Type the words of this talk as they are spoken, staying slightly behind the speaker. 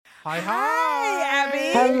Hi, Hey,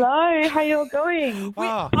 Abbie. Hello, how you all going? We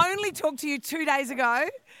only talked to you 2 days ago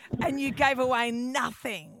and you gave away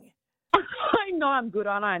nothing. I know I'm good,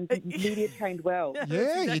 aren't I? I'm media trained well. Yeah,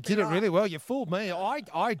 exactly you did it right. really well. You fooled me. I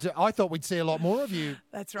thought we'd see a lot more of you.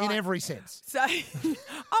 That's right. In every sense. So, I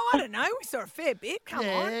don't know. We saw a fair bit. Come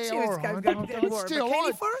on. She was all right. going to wore a Still,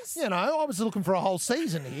 bikini for us. You know, I was looking for a whole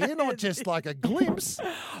season here, not just like a glimpse.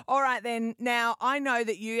 All right, then. Now, I know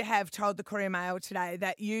that you have told the Courier Mail today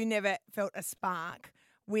that you never felt a spark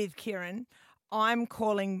with Kieran. I'm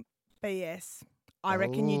calling BS. I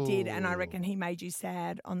reckon you did, and I reckon he made you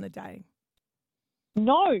sad on the day.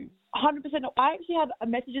 No, 100%. I actually had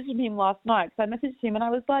messages from him last night. So I messaged him and I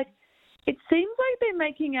was like, it seems like they're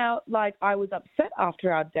making out like I was upset after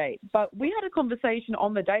our date. But we had a conversation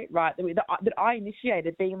on the date, right, that I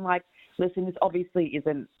initiated, being like, listen, this obviously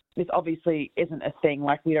isn't a thing.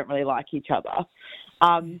 Like, we don't really like each other.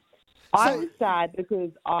 I was sad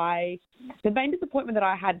because the main disappointment that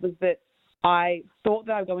I had was that I thought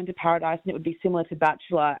that I would go into Paradise and it would be similar to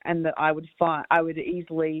Bachelor and that I would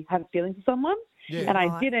easily have feelings for someone. Yeah. And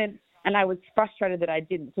I didn't, and I was frustrated that I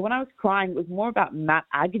didn't. So when I was crying, it was more about Matt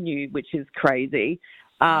Agnew, which is crazy,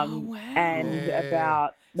 and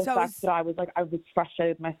about the fact that I was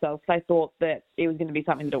frustrated with myself because I thought that it was going to be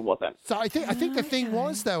something that it wasn't. So I think the thing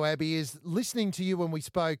was, though, Abbie, is listening to you when we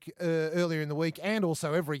spoke earlier in the week, and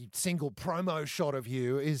also every single promo shot of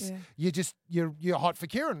you is you're hot for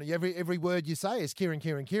Kieran. Every word you say is Kieran,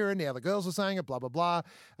 Kieran, Kieran. Now the girls are saying it, blah blah blah.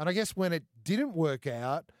 And I guess when it didn't work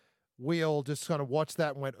out, we all just kind of watched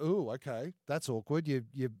that and went, "Ooh, okay, that's awkward." You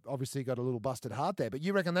obviously got a little busted heart there, but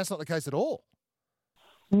you reckon that's not the case at all?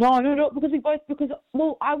 No, because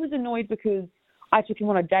I was annoyed because I took him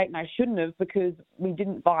on a date and I shouldn't have because we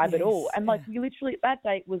didn't vibe at all. And we literally, that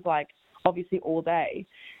date was obviously all day,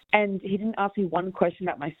 and he didn't ask me one question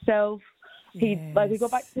about myself. We got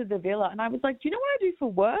back to the villa and I was like, do you know what I do for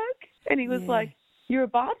work? And he was like, you're a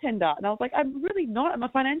bartender. And I was like, I'm really not. I'm a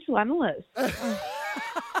financial analyst.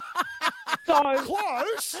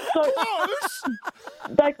 Close.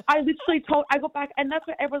 I literally I got back, and that's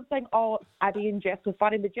what everyone's saying, oh, Abbie and Jess were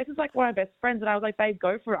fighting, but Jess is one of my best friends, and I was like, babe,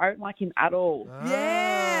 go for it. I don't like him at all.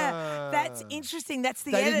 Yeah, that's interesting. That's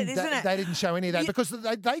the edit, isn't it? They didn't show any of that because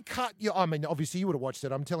they cut your, I mean, obviously you would have watched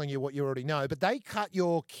it. I'm telling you what you already know, but they cut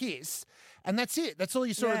your kiss. And that's it. That's all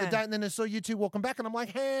you saw of the date. And then I saw you two walking back, and I'm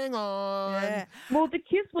like, hang on. Yeah. Well, the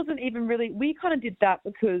kiss wasn't even really. We kind of did that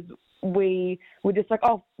because we were just like,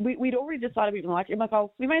 oh, we'd already decided we didn't like it. I'm like,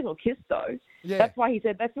 oh, we may as well kiss though. Yeah. That's why he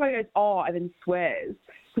said. That's why he goes, oh, and then swears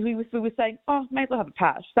because we were saying, oh, may as well have a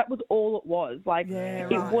pash. That was all it was.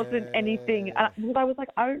 It wasn't anything. Because I was like,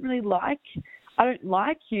 I don't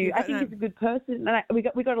like you. I think he's a good person, and we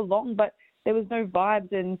got along, but there was no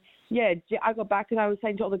vibes. And I got back and I was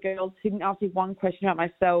saying to all the girls, he didn't ask me one question about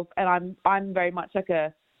myself, and I'm very much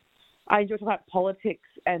I enjoy talking about politics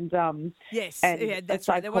and that's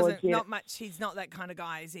right. There wasn't not much. He's not that kind of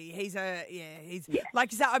guy, is he? He's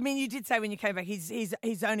like you said. I mean, you did say when you came back, his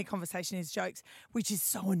only conversation is jokes, which is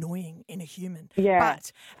so annoying in a human. Yeah.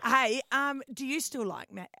 But hey, do you still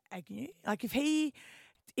like Matt Agnew? Like if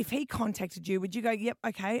he contacted you, would you go, yep,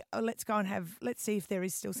 okay, let's go and let's see if there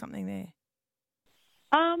is still something there?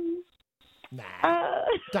 Don't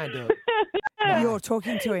do it. No. You're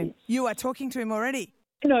talking to him. You are talking to him already.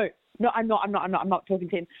 No, I'm not talking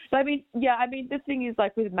to him. But I mean, the thing is,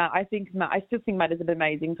 with Matt, I still think Matt is an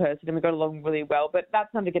amazing person and we got along really well, but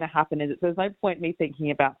that's never going to happen, is it? So there's no point me thinking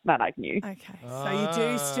about Matt Agnew. Okay. So you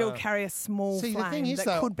do still carry a small flame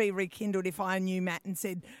that could be rekindled if I knew Matt and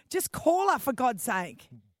said, just call her for God's sake.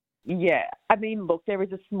 Yeah. I mean, look, there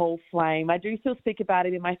is a small flame. I do still speak about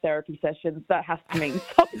it in my therapy sessions. That has to mean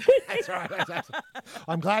something. That's right.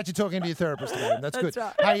 I'm glad you're talking to your therapist again. That's good.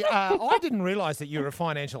 Right. Hey, I didn't realise that you're a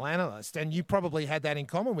financial analyst, and you probably had that in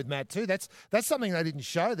common with Matt too. That's something they didn't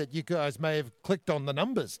show, that you guys may have clicked on the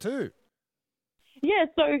numbers too. Yeah,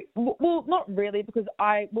 so, well, not really, because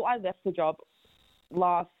I left the job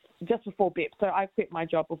just before BIP. So I quit my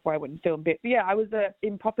job before I went and filmed BIP. But yeah, I was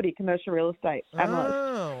in property, commercial real estate analyst.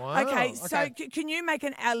 Oh, wow. Okay, so can you make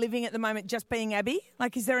a living at the moment just being Abbie?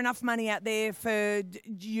 Like, is there enough money out there for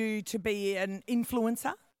you to be an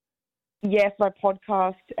influencer? Yes, my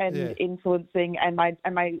podcast and influencing and my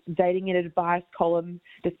dating and advice column,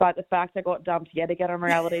 despite the fact I got dumped yet again on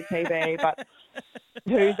reality TV, but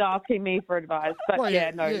who's asking me for advice? But we're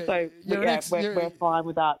fine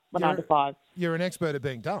with that. 9 to 5. You're an expert at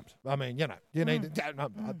being dumped. I mean, you need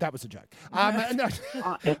that was a joke.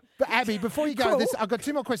 But Abbie, before you go, I've got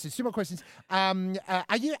two more questions. Are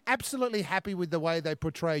you absolutely happy with the way they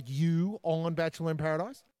portrayed you on Bachelor in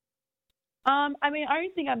Paradise? I mean, I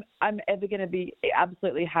don't think I'm ever going to be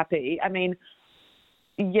absolutely happy. I mean,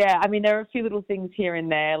 yeah, I mean, there are a few little things here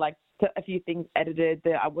and there, like a few things edited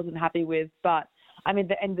that I wasn't happy with. But, I mean, at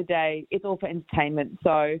the end of the day, it's all for entertainment.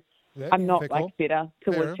 So I'm not, bitter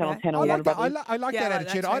towards Channel 10 or Warner Brothers. I like that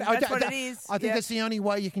attitude. That's what it is. I think that's the only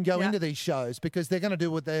way you can go into these shows because they're going to do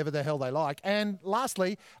whatever the hell they like. And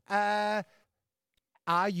lastly, are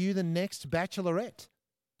you the next Bachelorette?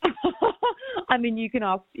 I mean, you can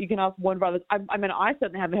ask Warner Brothers. I mean, I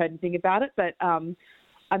certainly haven't heard anything about it, but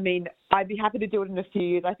I mean, I'd be happy to do it in a few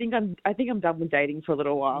years. I think I'm done with dating for a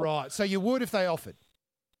little while. Right. So you would if they offered.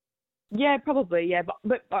 Yeah, probably. Yeah,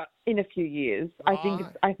 but in a few years, right.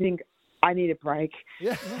 I think I need a break.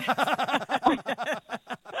 Yeah.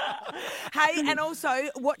 Hey, and also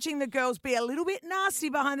watching the girls be a little bit nasty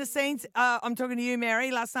behind the scenes. I'm talking to you,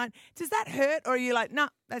 Mary, last night. Does that hurt, or are you like, nah,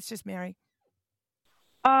 that's just Mary?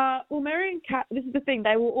 Well, Mary and Kat, this is the thing.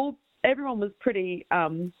 Everyone was pretty,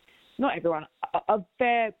 not everyone, a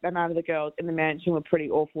fair amount of the girls in the mansion were pretty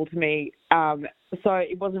awful to me. So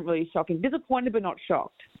it wasn't really shocking. Disappointed, but not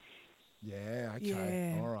shocked. Yeah,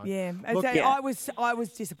 okay. Yeah, all right. Yeah. Look, I was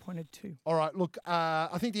disappointed too. All right, look,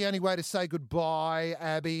 I think the only way to say goodbye,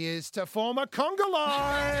 Abbie, is to form a conga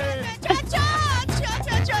line.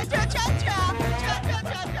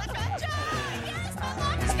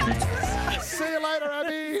 See you later,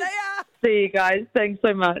 Abbie. See ya. See you guys. Thanks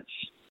so much.